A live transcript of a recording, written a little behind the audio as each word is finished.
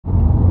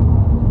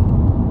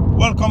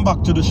Welcome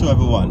back to the show,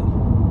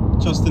 everyone.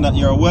 Trusting that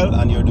you're well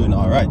and you're doing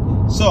alright.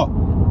 So,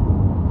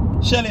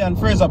 Shelly and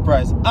Fraser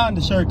Price and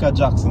Shericka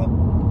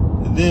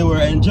Jackson, they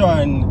were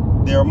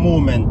enjoying their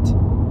moment,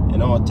 you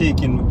know,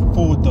 taking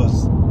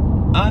photos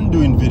and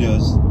doing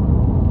videos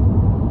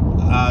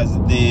as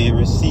they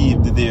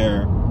received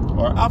their,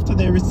 or after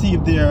they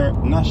received their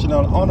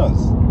national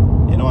honors.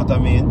 You know what I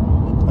mean?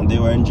 And they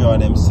were enjoying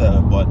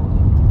themselves, but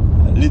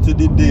little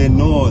did they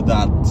know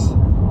that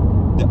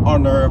the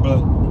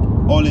Honorable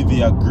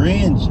Olivia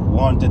Grange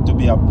wanted to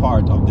be a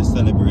part of the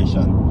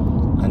celebration,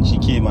 and she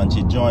came and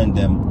she joined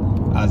them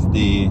as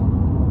they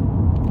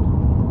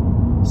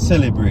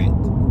celebrate,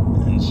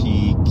 and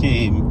she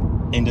came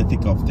in the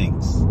thick of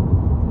things.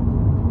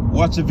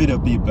 Watch the video,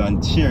 people,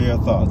 and share your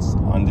thoughts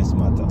on this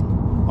matter.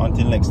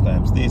 Until next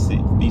time, stay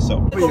safe. Peace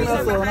out.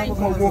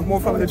 More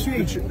from the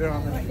tree.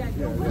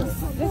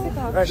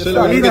 Shelly,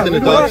 when we get in the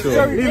talk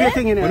show,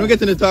 when we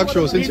get in the talk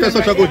show, since you're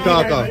such a good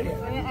talker.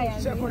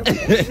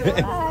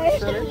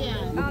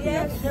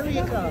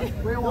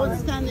 Don't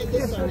stand in the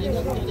sun.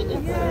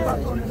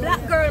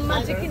 Black girl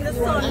magic in the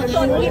sun.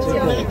 Don't hit you.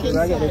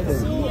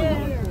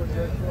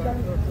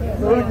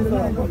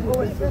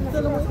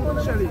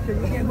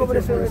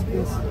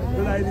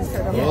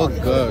 Oh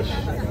gosh.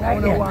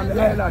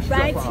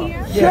 Right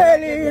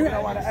here.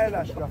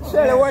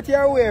 Shelly, what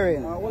you're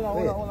wearing?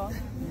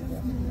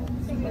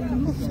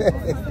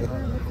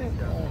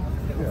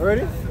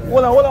 Ready?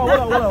 Hold on.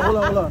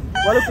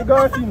 Well, it's the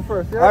guard team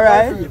first. All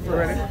right.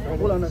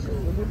 Hold on.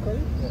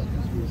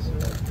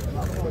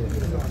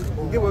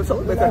 Give us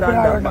something better than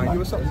that, man.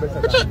 Give us something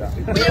better than that.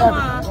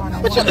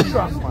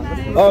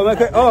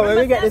 Oh, when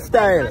we get the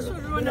style.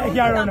 I'm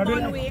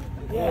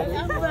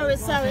very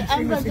sorry.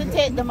 I'm going to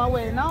take them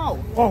away now.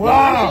 Oh,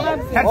 wow.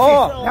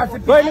 That's the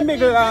picture. In the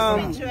middle.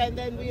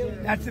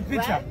 That's the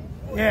picture.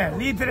 Yeah,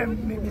 lead to them.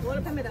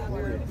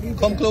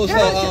 Come closer.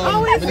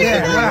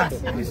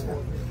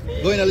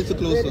 Go in a little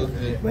closer.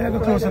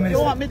 Yeah. You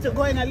want me to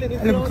go in a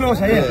little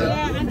closer?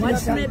 Yeah.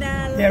 Watch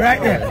medal. Yeah,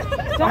 right there.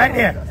 Right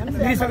there.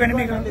 These are going to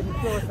make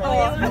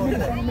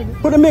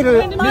put the middle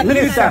in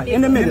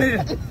the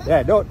middle.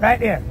 Yeah, don't. Right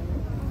there.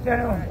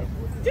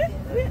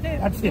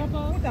 That's it.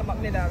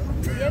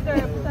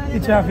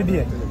 It's half a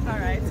day.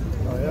 Alright.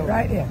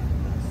 Right there.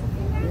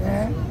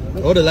 Yeah.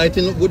 Oh, the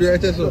lighting look good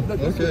right there, so.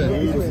 Okay.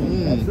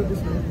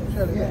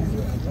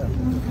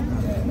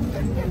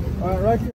 Right.